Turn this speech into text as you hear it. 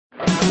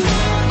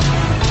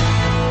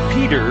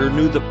Peter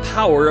knew the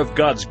power of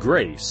God's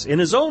grace in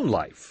his own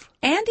life.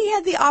 And he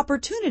had the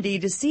opportunity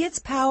to see its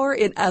power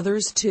in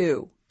others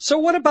too. So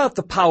what about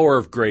the power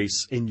of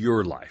grace in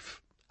your life?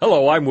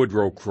 Hello, I'm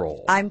Woodrow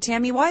Kroll. I'm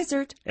Tammy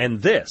Weisert.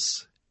 And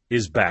this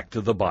is Back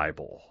to the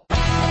Bible.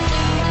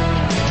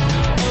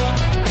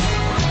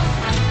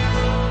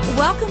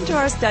 Welcome to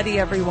our study,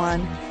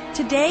 everyone.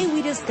 Today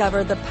we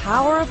discover the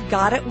power of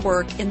God at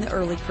work in the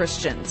early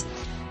Christians.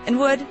 And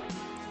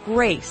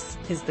grace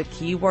is the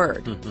key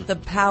word. The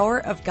power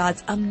of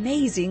God's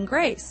amazing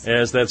grace.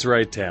 Yes, that's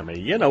right, Tammy.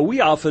 You know, we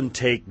often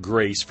take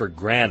grace for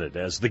granted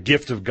as the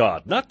gift of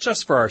God, not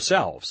just for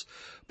ourselves,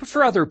 but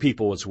for other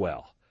people as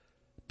well.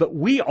 But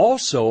we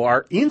also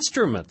are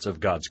instruments of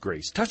God's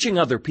grace, touching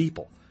other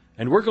people.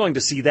 And we're going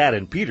to see that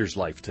in Peter's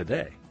life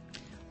today.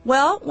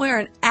 Well, we're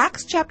in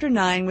Acts chapter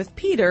 9 with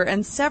Peter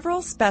and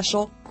several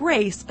special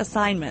grace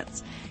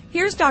assignments.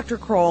 Here's Dr.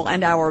 Kroll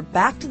and our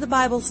Back to the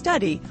Bible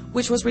study,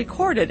 which was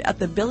recorded at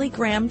the Billy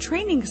Graham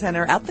Training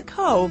Center at the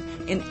Cove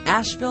in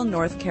Asheville,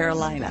 North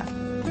Carolina.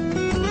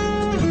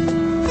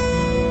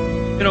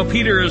 You know,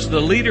 Peter is the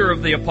leader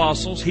of the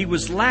apostles. He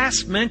was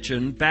last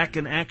mentioned back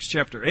in Acts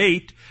chapter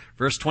 8,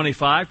 verse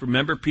 25.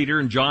 Remember, Peter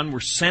and John were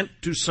sent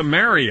to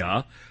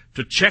Samaria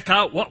to check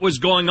out what was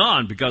going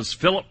on because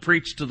Philip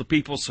preached to the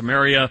people of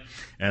Samaria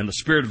and the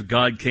Spirit of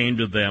God came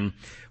to them.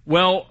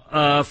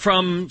 Well,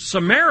 from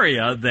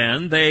Samaria,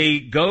 then, they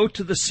go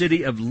to the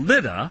city of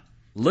Lydda.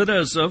 Lydda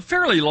is a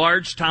fairly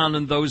large town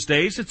in those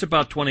days. It's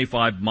about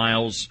 25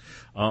 miles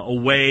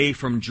away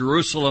from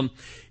Jerusalem.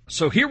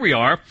 So here we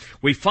are.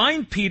 We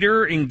find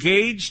Peter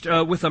engaged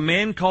with a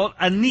man called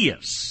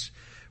Aeneas.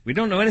 We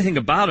don't know anything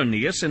about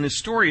Aeneas, and his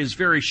story is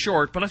very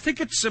short, but I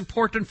think it's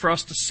important for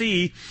us to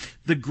see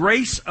the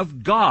grace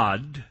of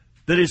God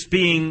that is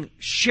being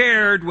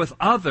shared with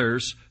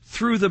others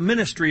through the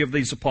ministry of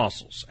these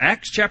apostles.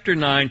 Acts chapter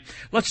 9,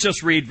 let's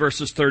just read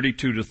verses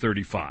 32 to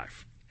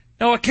 35.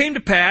 Now it came to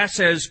pass,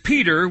 as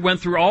Peter went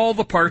through all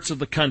the parts of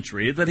the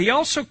country, that he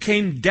also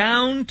came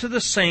down to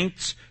the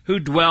saints who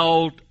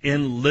dwelled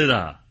in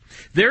Lydda.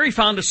 There he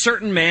found a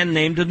certain man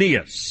named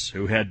Aeneas,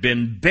 who had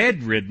been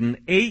bedridden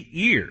 8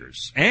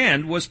 years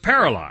and was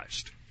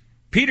paralyzed.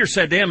 Peter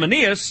said to him,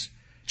 Aeneas,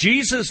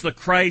 Jesus the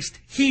Christ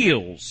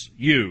heals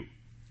you.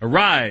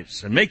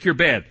 Arise and make your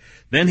bed.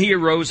 Then he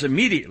arose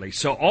immediately.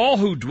 So all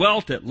who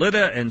dwelt at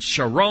Lydda and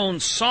Sharon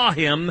saw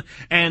him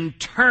and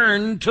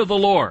turned to the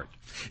Lord.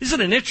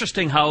 Isn't it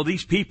interesting how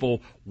these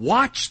people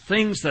watch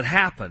things that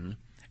happen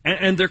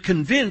and they're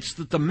convinced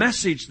that the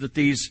message that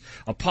these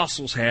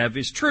apostles have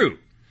is true?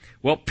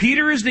 Well,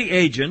 Peter is the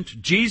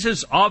agent.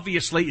 Jesus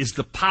obviously is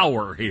the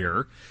power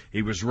here.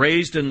 He was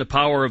raised in the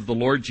power of the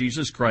Lord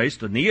Jesus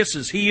Christ. Aeneas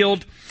is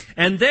healed.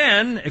 And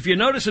then, if you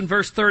notice in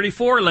verse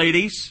 34,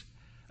 ladies,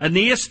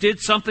 Aeneas did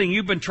something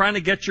you've been trying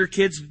to get your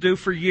kids to do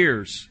for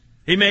years.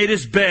 He made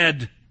his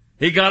bed.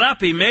 He got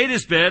up, he made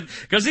his bed,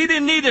 because he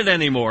didn't need it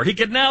anymore. He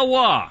could now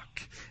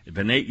walk. It had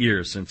been 8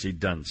 years since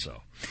he'd done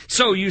so.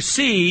 So you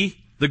see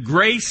the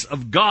grace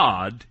of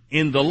God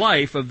in the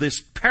life of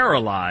this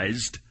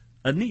paralyzed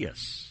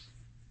Aeneas.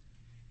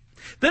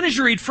 Then as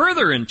you read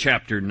further in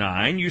chapter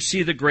 9, you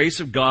see the grace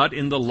of God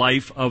in the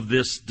life of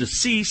this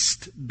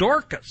deceased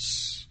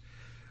Dorcas.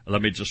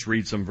 Let me just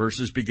read some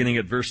verses beginning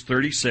at verse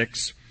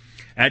 36.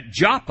 At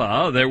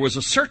Joppa, there was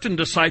a certain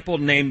disciple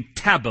named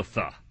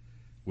Tabitha,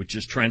 which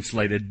is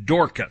translated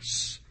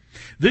Dorcas.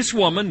 This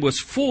woman was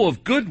full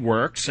of good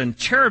works and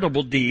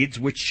charitable deeds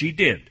which she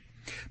did.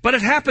 But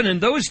it happened in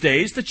those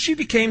days that she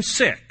became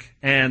sick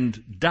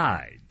and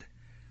died.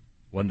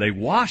 When they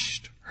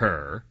washed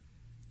her,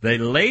 they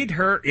laid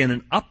her in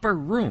an upper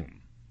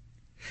room.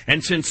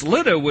 And since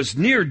Lydda was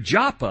near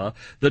Joppa,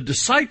 the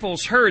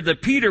disciples heard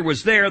that Peter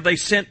was there. They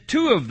sent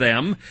 2 of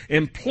them,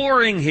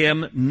 imploring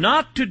him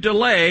not to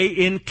delay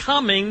in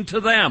coming to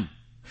them.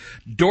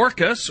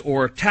 Dorcas,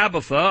 or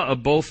Tabitha,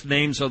 both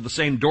names are the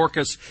same.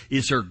 Dorcas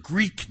is her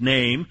Greek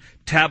name.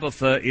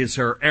 Tabitha is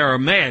her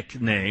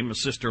Aramaic name, a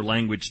sister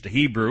language to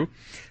Hebrew.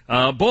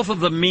 Both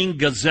of them mean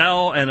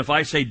gazelle, and if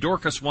I say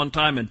Dorcas one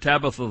time and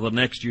Tabitha the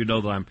next, you know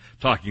that I'm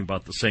talking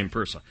about the same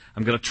person.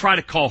 I'm going to try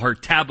to call her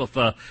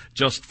Tabitha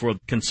just for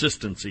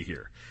consistency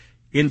here.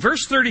 In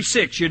verse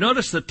 36, you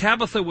notice that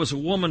Tabitha was a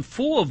woman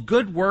full of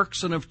good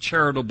works and of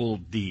charitable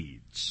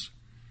deeds.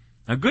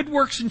 Now, good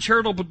works and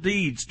charitable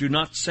deeds do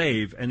not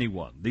save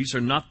anyone. These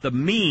are not the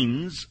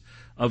means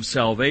of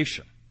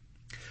salvation.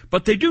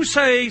 But they do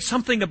say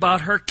something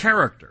about her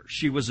character.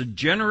 She was a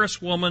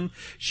generous woman.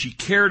 She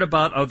cared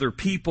about other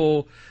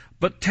people.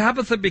 But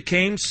Tabitha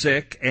became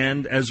sick,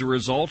 and as a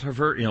result of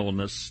her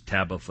illness,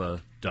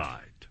 Tabitha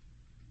died.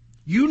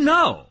 You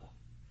know,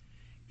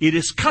 it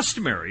is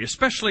customary,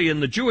 especially in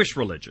the Jewish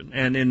religion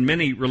and in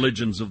many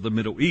religions of the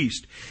Middle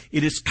East,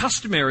 it is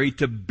customary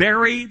to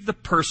bury the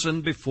person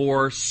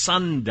before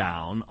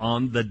sundown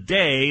on the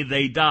day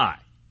they die.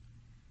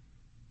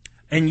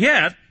 And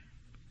yet,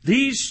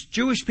 these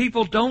Jewish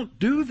people don't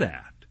do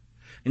that.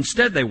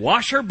 Instead, they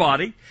wash her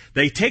body,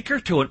 they take her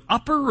to an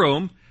upper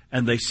room,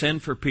 and they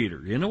send for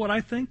Peter. You know what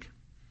I think?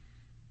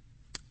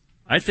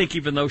 I think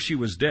even though she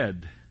was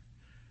dead,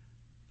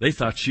 They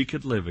thought she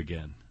could live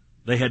again.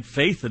 They had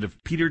faith that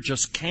if Peter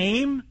just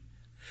came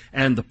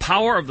and the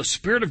power of the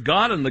Spirit of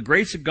God and the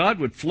grace of God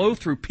would flow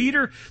through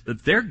Peter,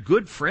 that their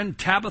good friend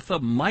Tabitha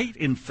might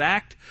in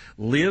fact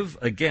live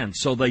again.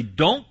 So they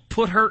don't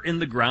put her in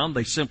the ground.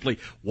 They simply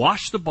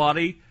wash the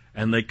body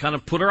and they kind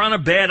of put her on a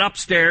bed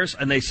upstairs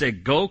and they say,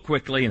 go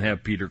quickly and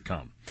have Peter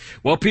come.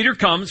 Well, Peter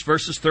comes,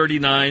 verses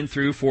 39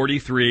 through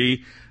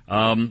 43.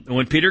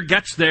 When Peter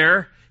gets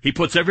there, he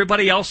puts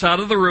everybody else out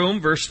of the room,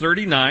 verse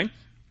 39.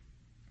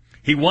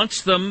 He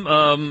wants them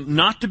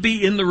not to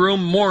be in the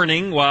room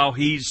mourning while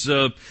he's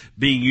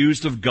being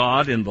used of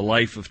God in the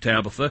life of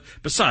Tabitha.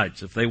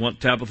 Besides, if they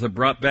want Tabitha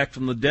brought back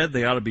from the dead,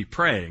 they ought to be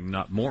praying,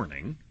 not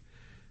mourning.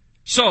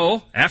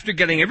 So, after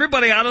getting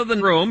everybody out of the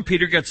room,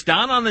 Peter gets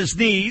down on his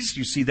knees.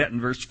 You see that in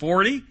verse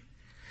 40.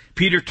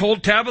 Peter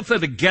told Tabitha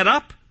to get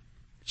up.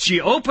 She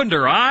opened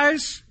her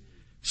eyes,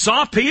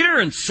 saw Peter,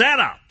 and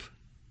sat up.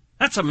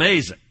 That's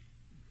amazing.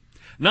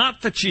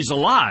 Not that she's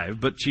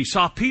alive, but she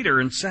saw Peter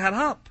and sat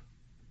up.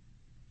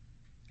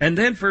 And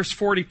then verse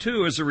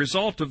 42, as a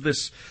result of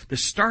this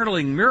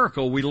startling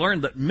miracle, we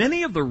learn that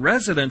many of the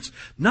residents,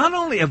 not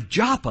only of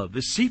Joppa,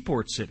 the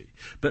seaport city,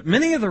 but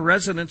many of the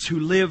residents who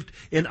lived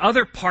in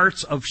other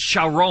parts of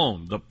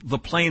Sharon, the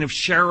plain of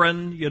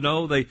Sharon, you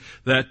know,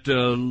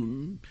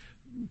 that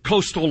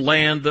coastal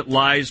land that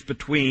lies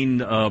between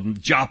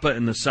Joppa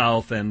in the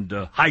south and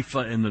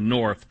Haifa in the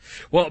north.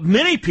 Well,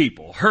 many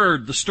people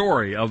heard the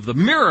story of the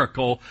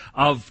miracle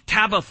of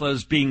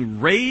Tabitha's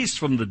being raised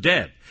from the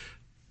dead.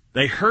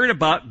 They heard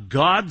about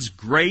God's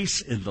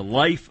grace in the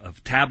life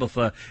of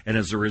Tabitha, and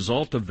as a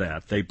result of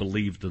that, they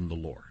believed in the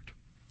Lord.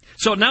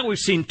 So now we've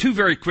seen two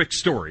very quick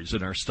stories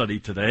in our study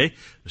today.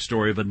 The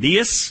story of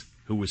Aeneas,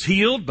 who was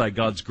healed by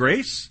God's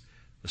grace.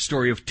 The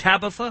story of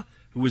Tabitha,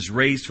 who was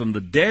raised from the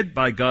dead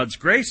by God's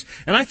grace.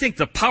 And I think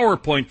the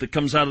PowerPoint that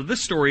comes out of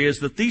this story is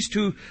that these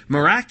two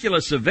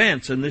miraculous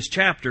events in this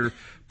chapter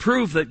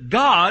prove that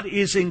God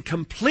is in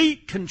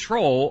complete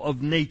control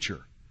of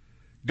nature.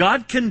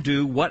 God can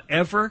do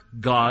whatever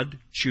God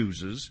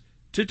chooses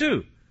to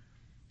do.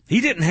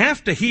 He didn't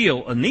have to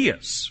heal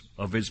Aeneas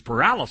of his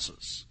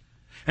paralysis.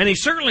 And he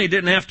certainly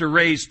didn't have to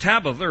raise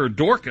Tabitha or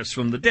Dorcas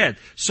from the dead.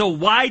 So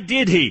why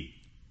did he?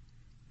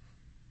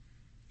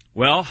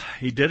 Well,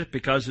 he did it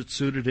because it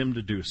suited him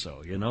to do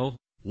so, you know.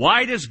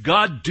 Why does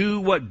God do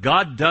what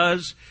God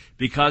does?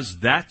 Because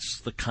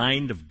that's the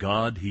kind of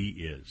God he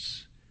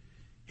is.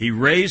 He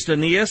raised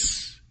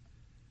Aeneas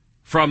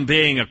from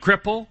being a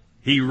cripple.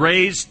 He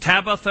raised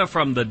Tabitha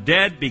from the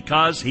dead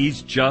because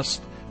he's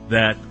just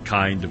that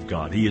kind of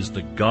God. He is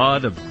the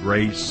God of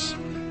grace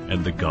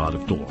and the God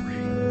of glory.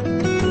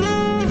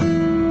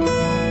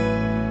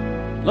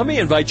 Let me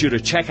invite you to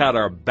check out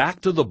our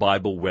Back to the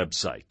Bible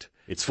website.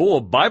 It's full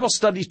of Bible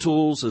study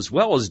tools as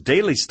well as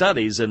daily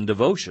studies and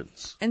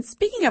devotions. And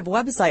speaking of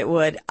website,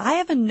 Wood, I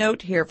have a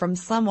note here from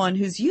someone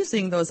who's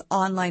using those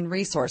online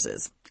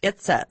resources. It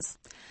says,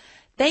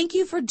 "Thank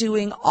you for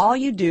doing all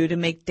you do to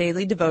make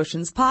daily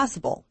devotions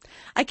possible.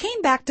 I came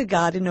back to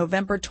God in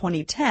November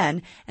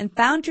 2010 and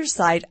found your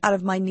site out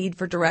of my need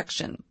for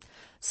direction.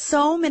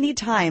 So many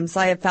times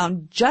I have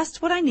found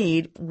just what I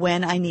need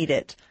when I need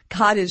it.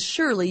 God is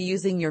surely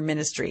using your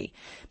ministry.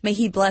 May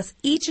He bless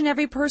each and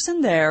every person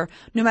there,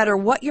 no matter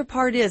what your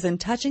part is in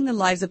touching the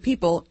lives of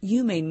people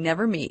you may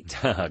never meet."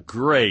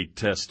 Great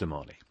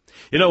testimony.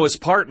 You know, as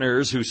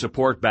partners who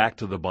support Back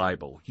to the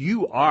Bible,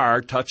 you are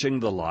touching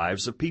the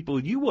lives of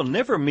people you will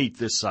never meet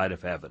this side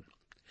of heaven.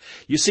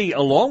 You see,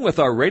 along with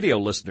our radio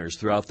listeners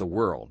throughout the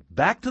world,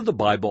 Back to the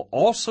Bible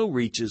also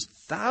reaches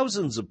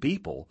thousands of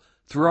people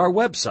through our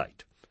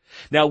website.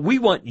 Now, we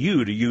want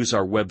you to use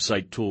our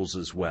website tools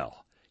as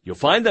well. You'll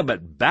find them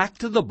at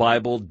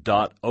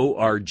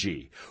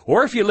backtothebible.org.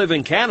 Or if you live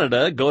in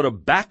Canada, go to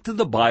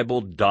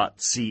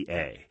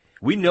backtothebible.ca.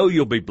 We know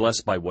you'll be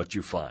blessed by what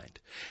you find.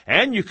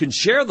 And you can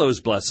share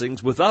those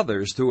blessings with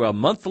others through a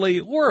monthly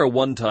or a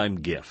one-time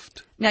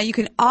gift. Now, you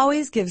can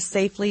always give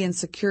safely and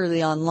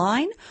securely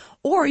online,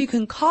 or you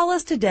can call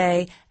us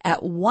today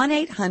at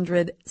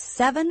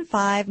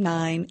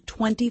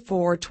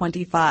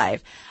 1-800-759-2425.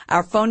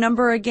 Our phone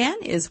number again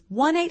is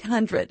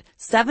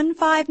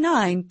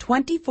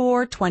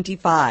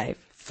 1-800-759-2425.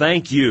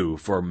 Thank you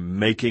for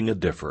making a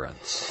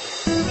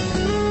difference.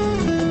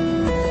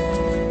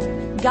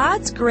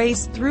 God's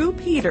grace through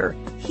Peter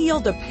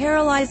healed a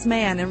paralyzed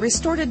man and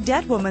restored a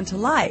dead woman to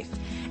life.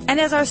 And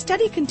as our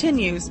study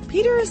continues,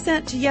 Peter is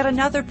sent to yet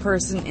another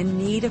person in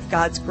need of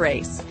God's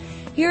grace.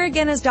 Here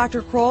again is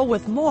Dr. Kroll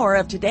with more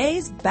of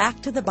today's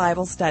Back to the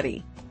Bible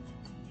study.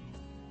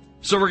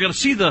 So we're going to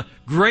see the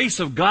grace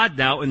of God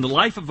now in the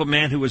life of a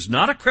man who is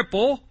not a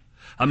cripple,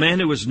 a man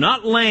who is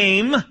not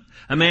lame,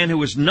 a man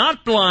who is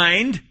not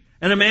blind,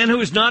 and a man who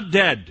is not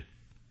dead.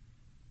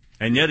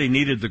 And yet he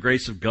needed the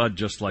grace of God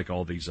just like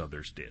all these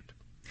others did.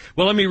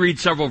 Well, let me read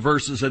several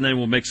verses and then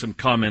we'll make some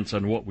comments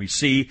on what we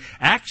see.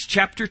 Acts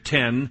chapter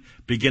 10,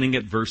 beginning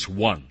at verse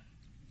 1.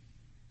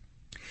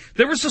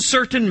 There was a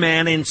certain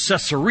man in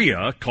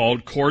Caesarea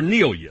called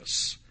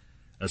Cornelius,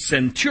 a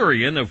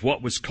centurion of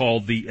what was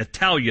called the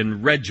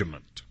Italian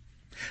regiment.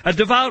 A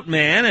devout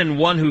man and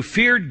one who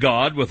feared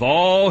God with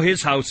all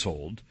his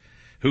household,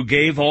 who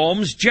gave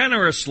alms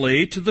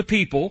generously to the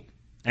people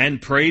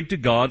and prayed to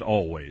God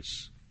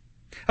always.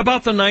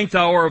 About the 9th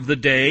hour of the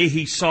day,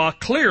 he saw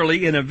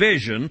clearly in a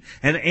vision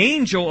an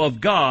angel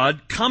of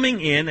God coming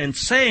in and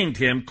saying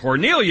to him,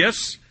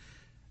 Cornelius.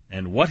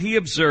 And when he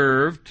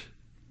observed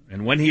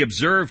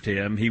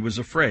him, he was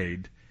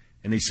afraid.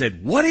 And he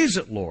said, What is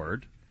it,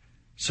 Lord?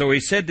 So he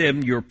said to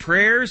him, Your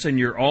prayers and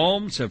your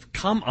alms have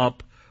come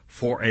up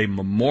for a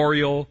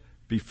memorial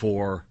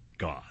before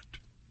God.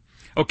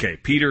 Okay,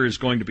 Peter is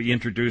going to be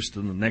introduced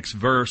in the next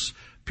verse.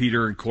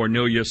 Peter and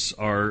Cornelius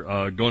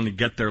are going to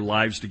get their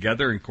lives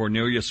together, and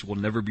Cornelius will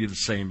never be the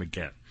same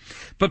again.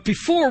 But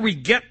before we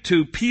get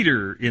to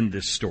Peter in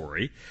this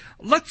story,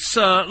 let's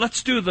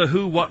do the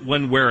who, what,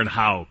 when, where, and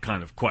how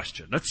kind of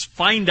question. Let's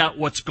find out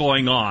what's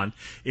going on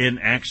in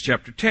Acts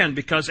chapter 10,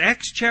 because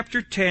Acts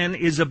chapter 10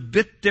 is a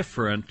bit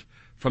different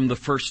from the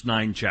first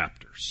 9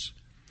 chapters.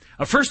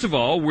 First of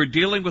all, we're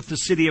dealing with the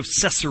city of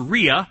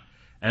Caesarea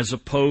as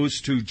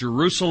opposed to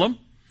Jerusalem.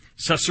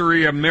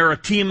 Caesarea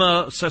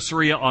Maritima,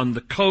 Caesarea on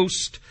the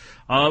coast,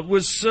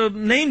 was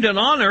named in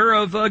honor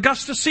of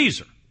Augustus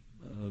Caesar.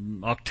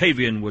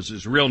 Octavian was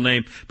his real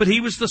name, but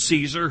he was the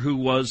Caesar who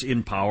was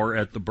in power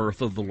at the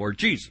birth of the Lord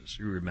Jesus,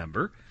 you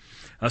remember.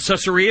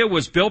 Caesarea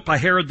was built by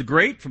Herod the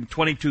Great from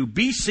 22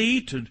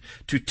 BC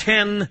to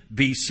 10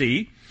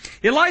 BC.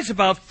 It lies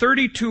about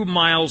 32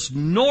 miles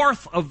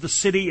north of the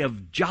city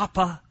of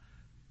Joppa,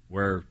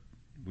 where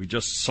we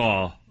just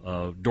saw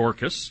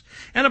Dorcas,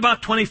 and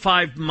about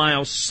 25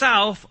 miles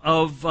south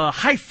of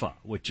Haifa,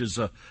 which is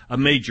a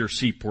major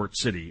seaport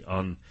city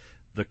on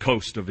the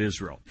coast of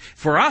Israel.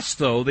 For us,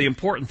 though, the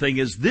important thing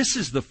is this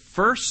is the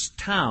first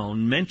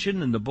town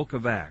mentioned in the book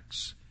of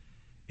Acts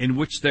in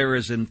which there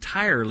is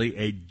entirely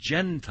a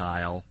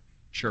Gentile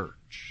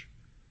church.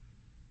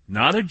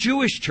 Not a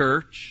Jewish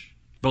church,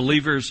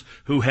 believers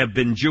who have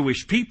been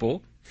Jewish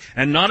people,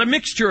 and not a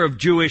mixture of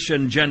Jewish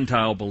and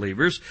Gentile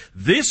believers.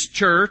 This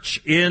church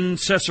in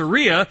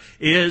Caesarea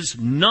is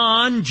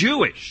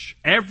non-Jewish.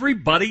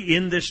 Everybody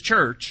in this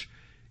church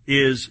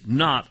is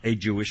not a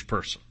Jewish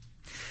person.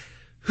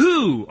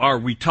 Who are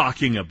we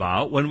talking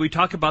about when we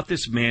talk about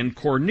this man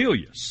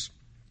Cornelius?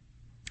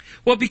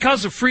 Well,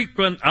 because of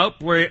frequent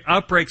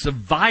outbreaks of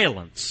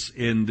violence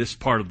in this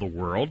part of the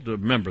world,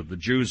 remember, the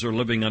Jews are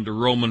living under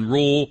Roman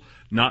rule,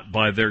 not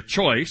by their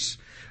choice.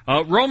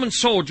 Roman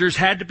soldiers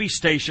had to be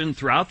stationed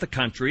throughout the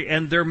country,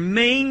 and their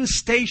main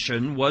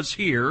station was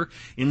here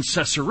in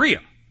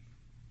Caesarea.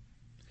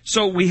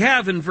 So we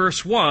have in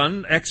verse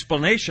 1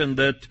 explanation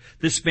that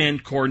this man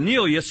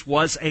Cornelius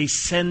was a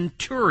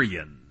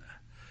centurion.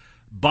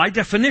 By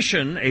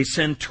definition, a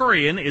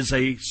centurion is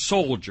a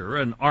soldier,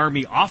 an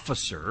army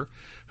officer,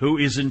 who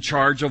is in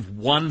charge of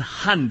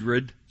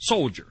 100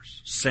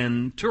 soldiers.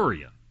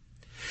 Centurion.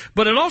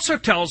 But it also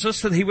tells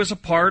us that he was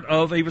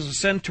a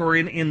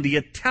centurion in the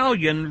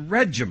Italian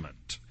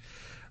regiment,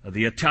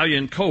 the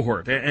Italian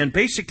cohort. And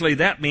basically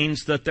that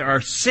means that there are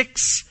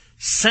 6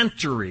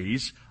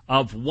 centuries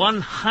of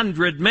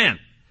 100 men.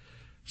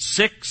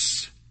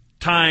 6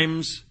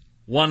 times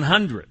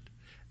 100.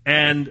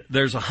 And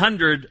there's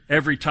 100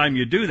 every time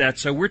you do that,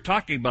 so we're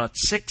talking about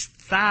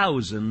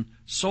 6,000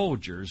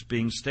 soldiers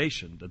being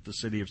stationed at the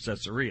city of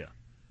Caesarea.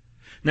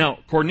 Now,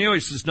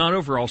 Cornelius is not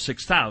over all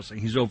 6,000.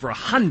 He's over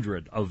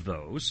 100 of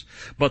those,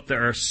 but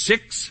there are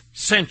 6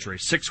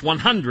 centuries, 6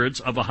 100s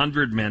of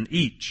 100 men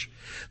each.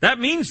 That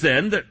means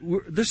then that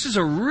this is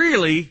a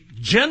really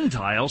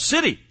Gentile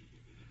city,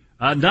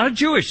 not a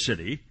Jewish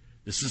city.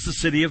 This is the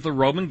city of the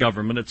Roman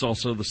government. It's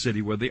also the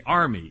city where the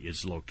army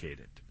is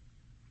located.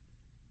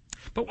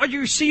 But what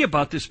you see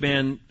about this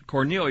man,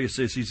 Cornelius,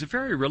 is he's a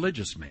very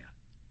religious man.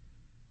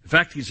 In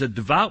fact, he's a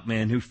devout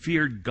man who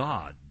feared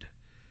God.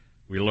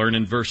 We learn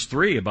in verse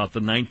 3 about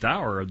the 9th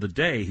hour of the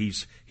day,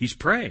 he's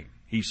praying.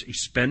 He's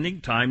spending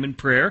time in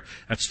prayer.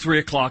 That's 3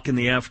 o'clock in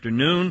the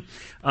afternoon.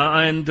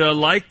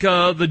 Like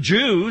the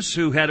Jews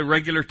who had a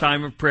regular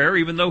time of prayer,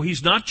 even though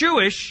he's not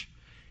Jewish,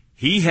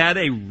 he had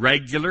a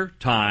regular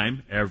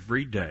time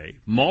every day,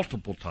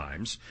 multiple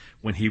times,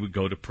 when he would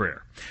go to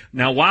prayer.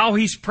 Now, while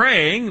he's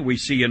praying, we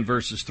see in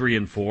verses 3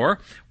 and 4,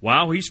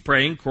 while he's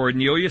praying,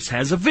 Cornelius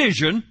has a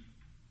vision.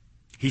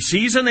 He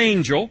sees an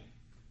angel.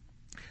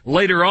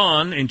 Later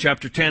on, in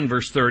chapter 10,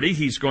 verse 30,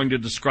 he's going to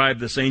describe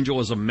this angel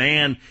as a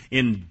man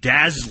in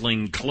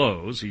dazzling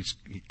clothes. He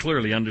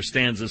clearly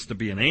understands this to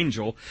be an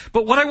angel.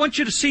 But what I want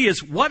you to see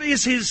is, what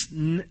is his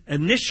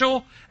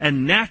initial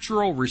and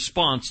natural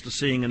response to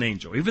seeing an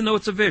angel, even though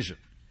it's a vision?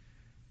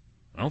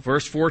 Well,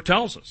 verse 4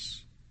 tells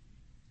us.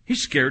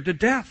 He's scared to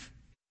death.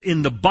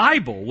 In the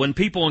Bible, when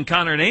people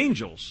encountered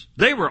angels,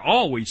 they were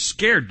always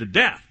scared to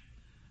death.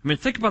 I mean,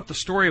 think about the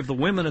story of the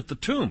women at the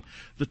tomb.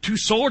 The 2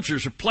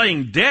 soldiers are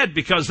playing dead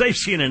because they've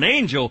seen an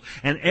angel,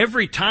 and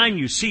every time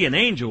you see an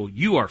angel,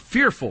 you are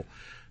fearful.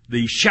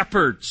 The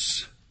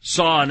shepherds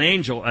saw an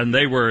angel, and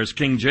they were, as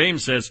King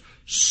James says,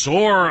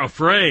 sore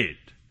afraid.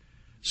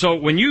 So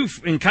when you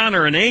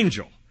encounter an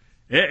angel,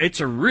 It's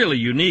a really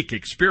unique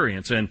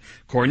experience. And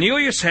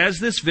Cornelius has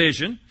this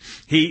vision.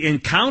 He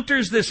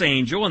encounters this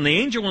angel, and the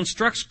angel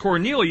instructs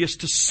Cornelius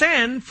to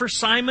send for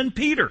Simon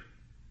Peter.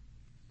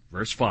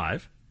 Verse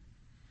 5.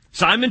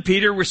 Simon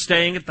Peter was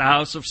staying at the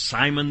house of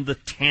Simon the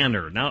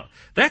tanner. Now,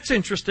 that's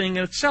interesting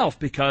in itself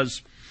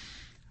because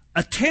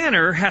a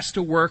tanner has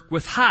to work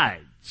with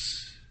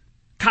hides,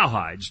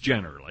 cowhides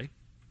generally.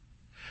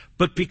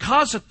 But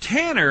because a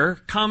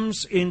tanner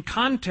comes in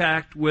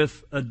contact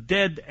with a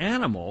dead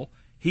animal,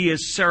 he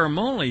is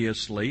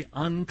ceremoniously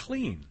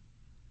unclean.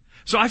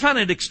 So I found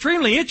it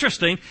extremely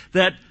interesting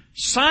that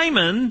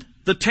Simon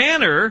the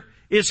tanner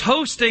is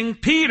hosting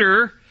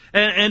Peter,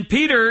 and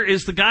Peter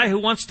is the guy who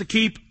wants to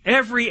keep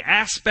every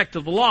aspect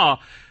of the law,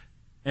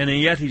 and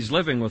yet he's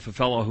living with a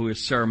fellow who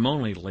is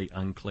ceremonially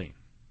unclean.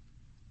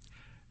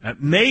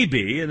 It may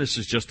be, and this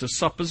is just a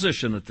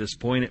supposition at this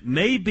point, it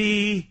may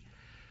be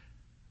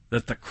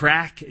that the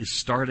crack is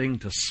starting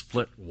to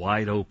split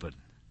wide open.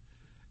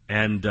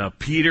 And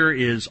Peter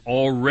is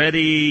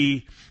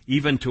already,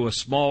 even to a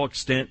small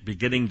extent,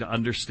 beginning to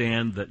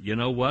understand that, you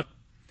know what?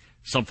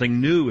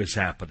 Something new is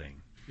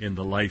happening in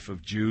the life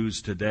of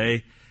Jews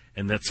today.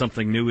 And that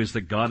something new is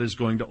that God is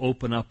going to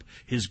open up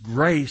His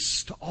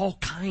grace to all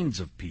kinds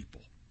of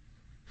people.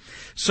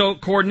 So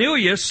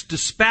Cornelius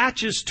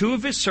dispatches 2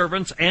 of his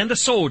servants and a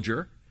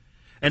soldier.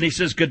 And he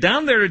says, go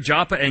down there to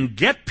Joppa and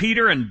get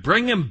Peter and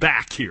bring him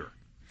back here.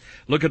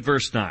 Look at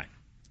verse 9.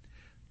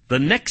 The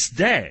next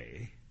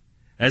day,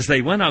 as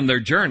they went on their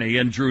journey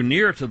and drew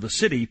near to the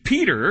city,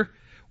 Peter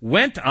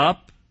went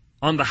up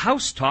on the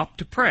housetop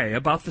to pray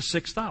about the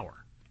 6th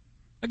hour.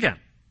 Again,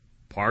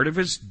 part of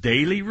his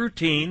daily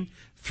routine,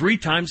 3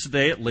 times a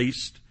day at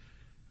least,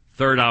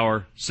 3rd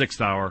hour,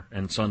 6th hour,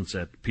 and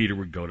sunset, Peter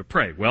would go to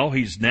pray. Well,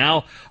 he's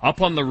now up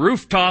on the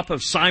rooftop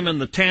of Simon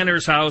the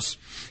tanner's house.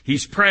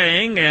 He's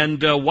praying,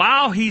 and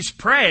while he's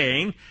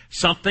praying,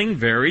 something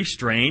very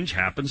strange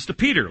happens to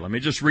Peter. Let me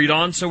just read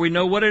on so we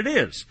know what it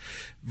is.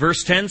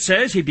 Verse 10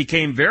 says, he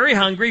became very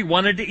hungry,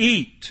 wanted to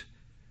eat.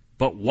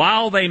 But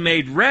while they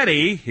made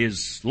ready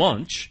his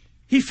lunch,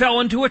 he fell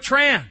into a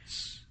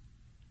trance.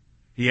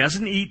 He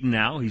hasn't eaten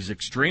now. He's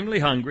extremely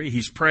hungry.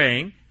 He's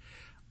praying.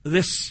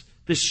 This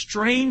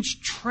strange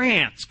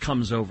trance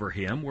comes over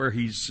him where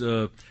he's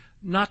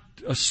not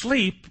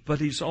asleep, but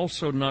he's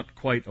also not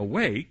quite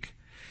awake.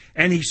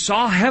 And he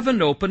saw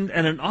heaven opened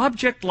and an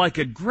object like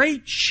a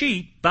great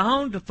sheet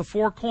bound at the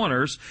 4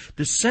 corners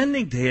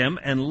descending to him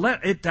and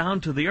let it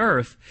down to the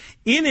earth.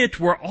 In it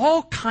were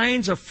all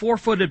kinds of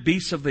 4-footed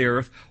beasts of the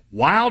earth,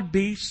 wild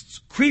beasts,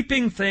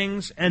 creeping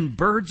things, and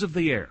birds of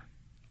the air.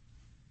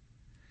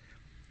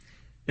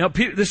 Now,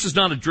 this is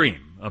not a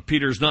dream.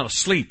 Peter's not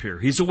asleep here.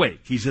 He's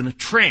awake. He's in a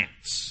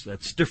trance.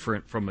 That's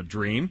different from a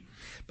dream.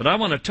 But I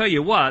want to tell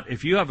you what,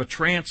 if you have a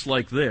trance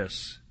like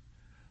this,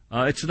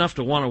 it's enough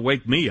to want to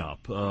wake me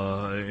up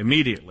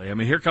immediately. I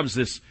mean, here comes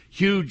this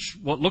huge,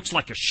 what looks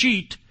like a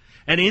sheet,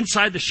 and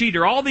inside the sheet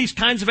are all these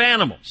kinds of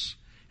animals.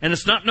 And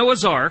it's not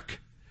Noah's Ark.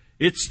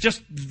 It's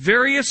just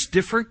various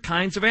different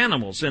kinds of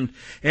animals. And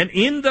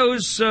in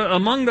those,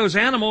 among those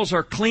animals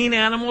are clean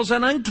animals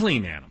and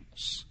unclean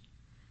animals.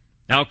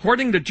 Now,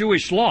 according to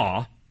Jewish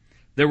law,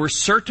 there were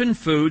certain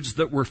foods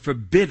that were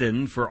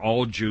forbidden for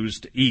all Jews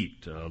to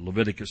eat.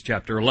 Leviticus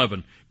chapter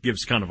 11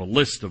 gives kind of a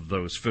list of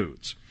those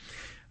foods.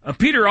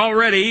 Peter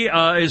already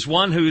is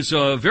one who's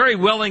very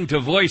willing to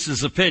voice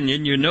his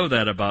opinion. You know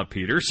that about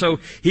Peter. So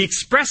he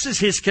expresses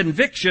his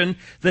conviction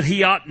that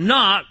he ought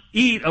not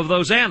eat of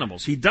those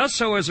animals. He does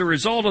so as a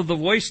result of the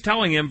voice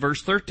telling him,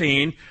 verse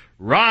 13,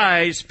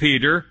 rise,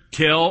 Peter,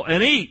 kill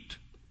and eat.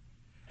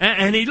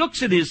 And he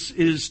looks at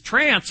his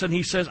trance and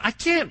he says, I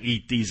can't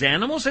eat these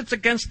animals. It's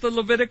against the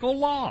Levitical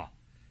law.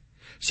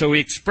 So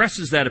he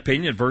expresses that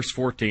opinion, verse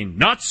 14,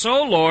 not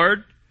so,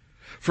 Lord,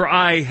 for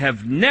I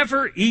have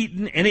never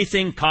eaten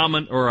anything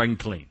common or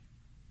unclean.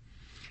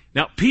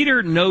 Now,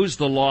 Peter knows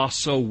the law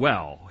so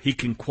well, he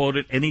can quote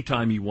it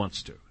anytime he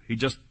wants to. He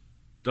just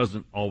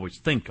doesn't always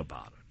think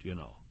about it, you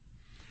know.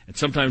 And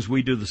sometimes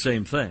we do the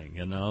same thing,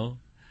 you know.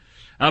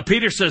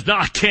 Peter says, no,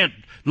 I can't,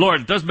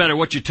 Lord, it doesn't matter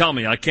what you tell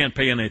me, I can't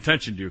pay any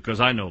attention to you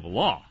because I know the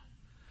law.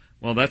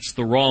 Well, that's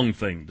the wrong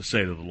thing to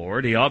say to the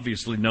Lord. He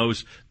obviously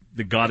knows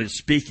that God is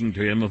speaking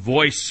to him. A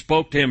voice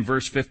spoke to him,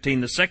 verse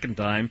 15, the second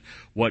time,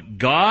 what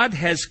God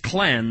has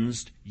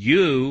cleansed,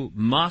 you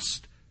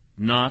must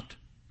not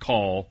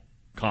call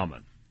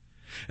common.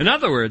 In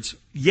other words,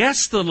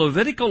 yes, the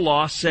Levitical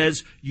law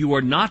says you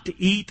are not to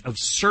eat of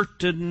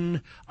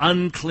certain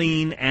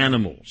unclean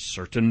animals,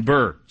 certain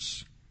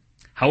birds.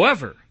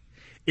 However,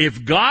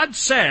 if God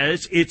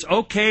says it's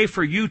okay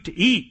for you to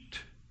eat,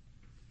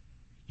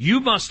 you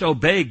must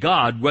obey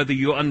God whether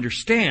you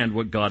understand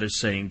what God is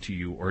saying to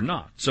you or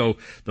not. So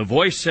the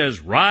voice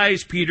says,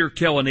 rise, Peter,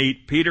 kill and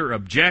eat. Peter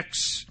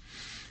objects.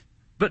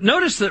 But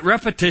notice that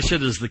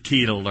repetition is the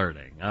key to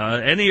learning.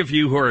 Any of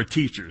you who are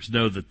teachers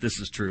know that this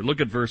is true. Look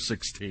at verse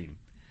 16.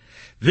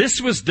 This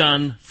was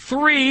done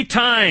 3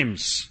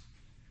 times,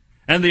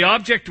 and the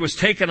object was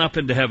taken up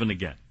into heaven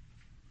again.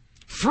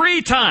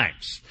 3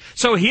 times.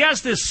 So he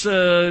has this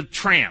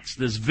trance,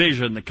 this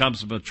vision that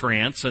comes from a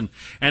trance, and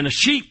a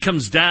sheet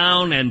comes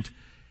down, and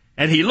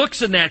he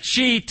looks in that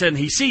sheet, and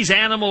he sees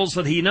animals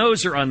that he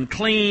knows are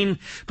unclean,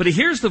 but he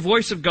hears the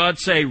voice of God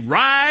say,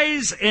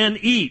 "Rise and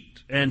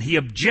eat." And he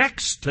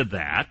objects to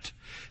that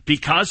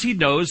because he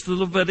knows the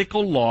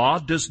Levitical law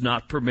does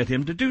not permit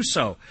him to do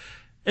so.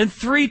 And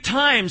 3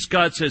 times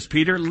God says,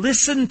 "Peter,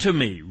 listen to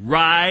me.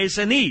 Rise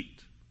and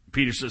eat."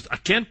 Peter says, "I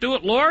can't do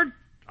it, Lord.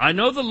 I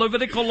know the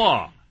Levitical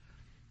law."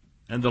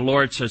 And the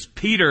Lord says,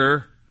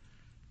 "Peter,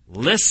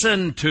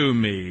 listen to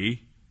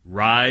me.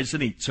 Rise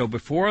and eat." So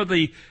before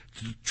the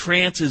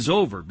trance is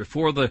over,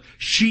 before the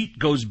sheet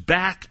goes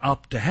back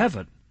up to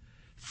heaven,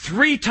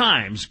 3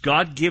 times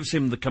God gives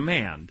him the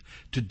command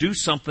to do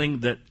something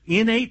that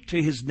innate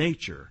to his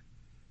nature,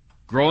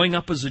 growing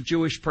up as a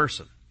Jewish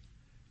person.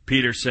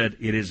 Peter said,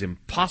 "It is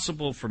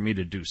impossible for me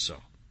to do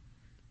so."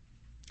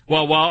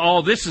 Well, while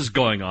all this is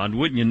going on,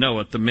 wouldn't you know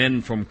it, the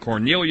men from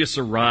Cornelius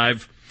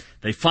arrive.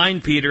 They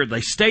find Peter.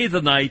 They stay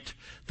the night.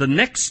 The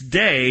next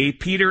day,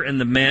 Peter and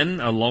the men,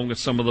 along with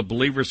some of the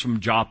believers from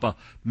Joppa,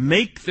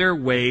 make their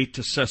way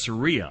to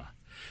Caesarea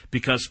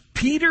because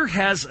Peter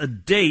has a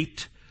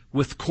date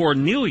with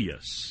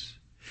Cornelius.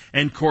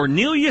 And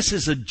Cornelius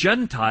is a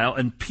Gentile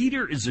and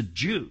Peter is a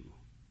Jew.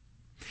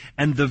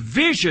 And the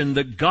vision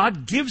that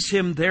God gives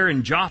him there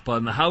in Joppa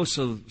in the house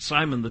of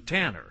Simon the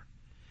tanner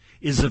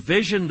is a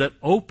vision that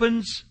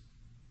opens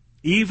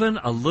even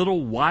a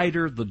little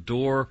wider the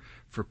door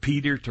for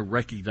Peter to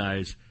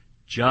recognize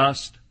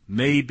just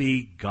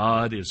maybe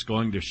God is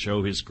going to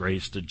show his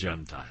grace to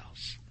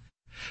Gentiles.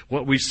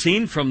 What we've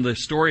seen from the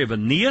story of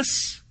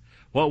Aeneas,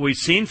 what we've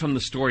seen from the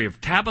story of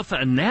Tabitha,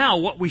 and now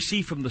what we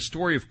see from the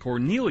story of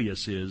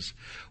Cornelius is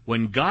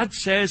when God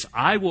says,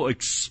 "I will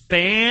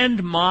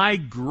expand my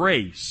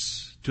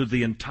grace to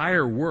the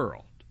entire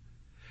world,"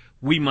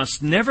 we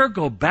must never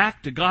go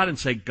back to God and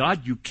say,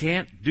 "God, you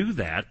can't do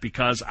that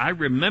because I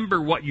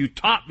remember what you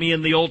taught me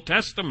in the Old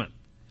Testament."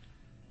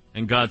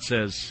 And God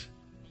says,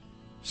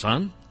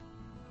 "Son,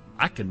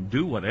 I can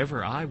do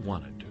whatever I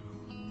want to do.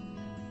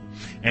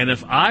 And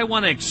if I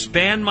want to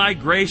expand my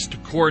grace to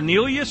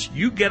Cornelius,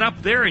 you get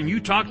up there and you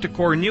talk to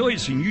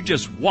Cornelius and you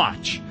just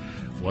watch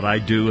what I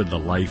do in the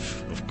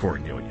life of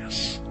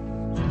Cornelius."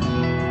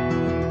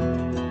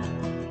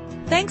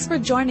 Thanks for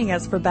joining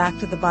us for Back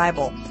to the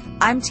Bible.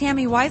 I'm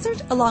Tammy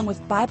Weisert, along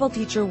with Bible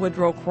teacher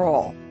Woodrow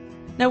Kroll.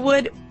 Now,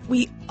 Wood,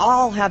 we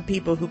all have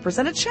people who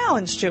present a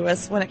challenge to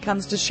us when it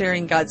comes to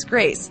sharing God's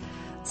grace.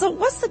 So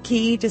what's the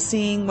key to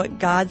seeing what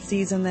God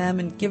sees in them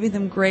and giving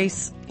them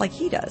grace like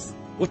He does?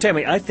 Well,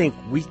 Tammy, I think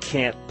we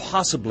can't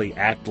possibly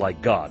act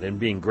like God in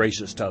being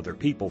gracious to other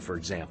people, for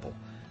example,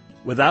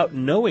 without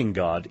knowing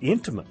God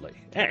intimately.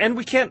 And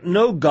we can't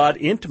know God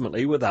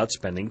intimately without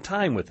spending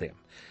time with Him.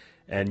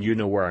 And you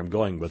know where I'm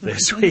going with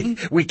this.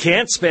 We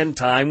can't spend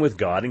time with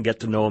God and get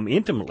to know Him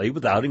intimately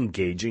without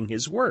engaging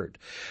His Word.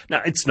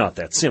 Now, it's not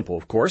that simple,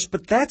 of course,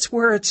 but that's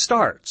where it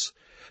starts.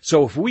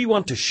 So if we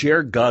want to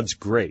share God's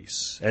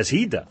grace, as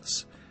He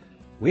does,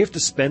 we have to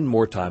spend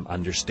more time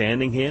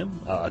understanding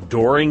Him,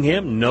 adoring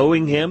Him,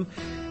 knowing Him,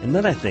 and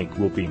then I think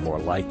we'll be more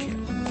like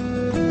Him.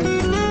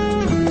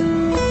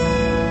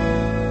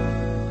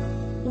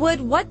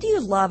 Wood, what do you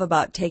love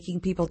about taking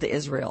people to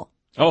Israel?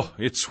 Oh,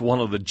 it's one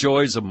of the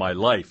joys of my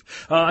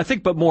life. I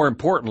think, but more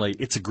importantly,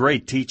 it's a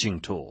great teaching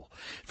tool.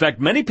 In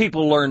fact, many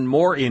people learn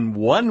more in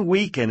 1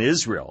 week in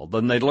Israel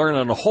than they learn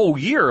in a whole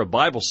year of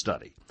Bible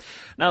study.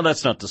 Now,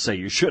 that's not to say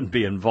you shouldn't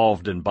be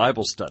involved in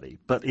Bible study,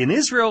 but in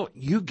Israel,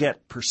 you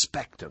get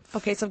perspective.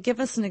 Okay, so give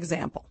us an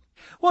example.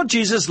 Well,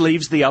 Jesus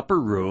leaves the upper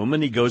room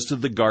and He goes to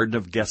the Garden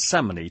of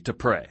Gethsemane to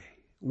pray.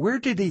 Where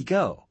did He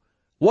go?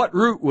 What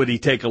route would He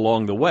take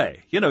along the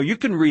way? You know, you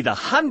can read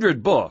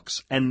 100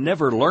 books and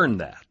never learn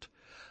that.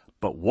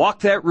 But walk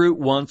that route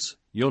once,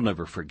 you'll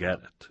never forget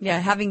it. Yeah,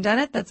 having done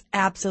it, that's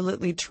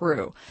absolutely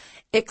true.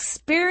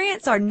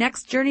 Experience our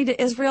next journey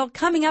to Israel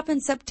coming up in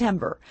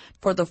September.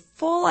 For the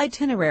full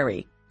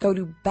itinerary, go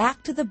to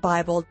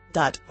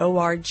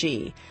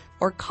backtothebible.org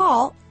or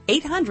call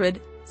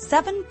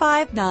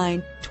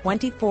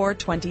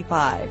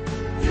 800-759-2425.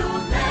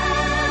 You'll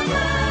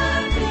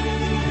never be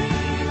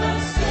the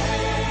same.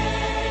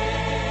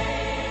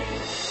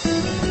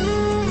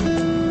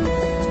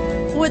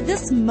 Wood,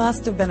 this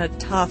must have been a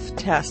tough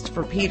test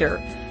for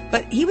Peter,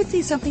 but he would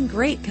see something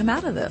great come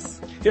out of this.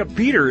 Yeah,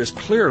 Peter is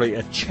clearly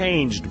a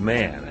changed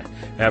man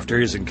after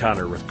his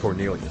encounter with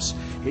Cornelius.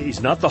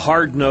 He's not the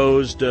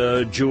hard-nosed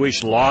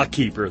Jewish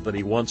lawkeeper that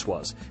he once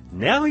was.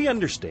 Now he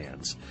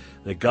understands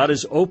that God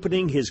is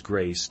opening His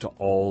grace to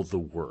all the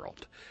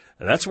world.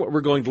 And that's what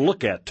we're going to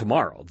look at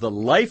tomorrow, the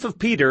life of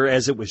Peter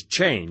as it was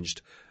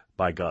changed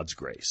by God's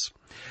grace.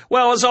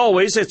 Well, as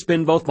always, it's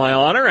been both my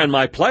honor and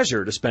my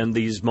pleasure to spend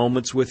these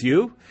moments with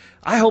you.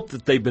 I hope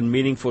that they've been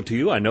meaningful to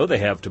you. I know they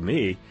have to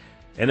me.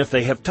 And if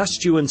they have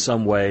touched you in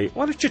some way,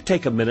 why don't you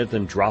take a minute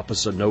and drop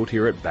us a note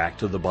here at Back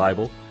to the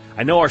Bible?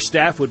 I know our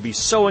staff would be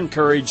so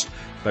encouraged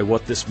by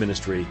what this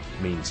ministry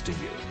means to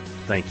you.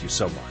 Thank you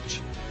so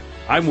much.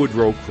 I'm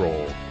Woodrow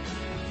Kroll.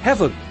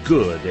 Have a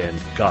good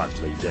and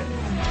godly day.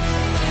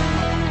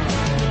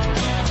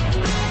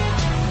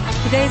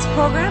 Today's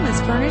program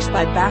is furnished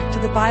by Back to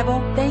the Bible.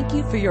 Thank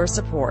you for your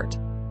support.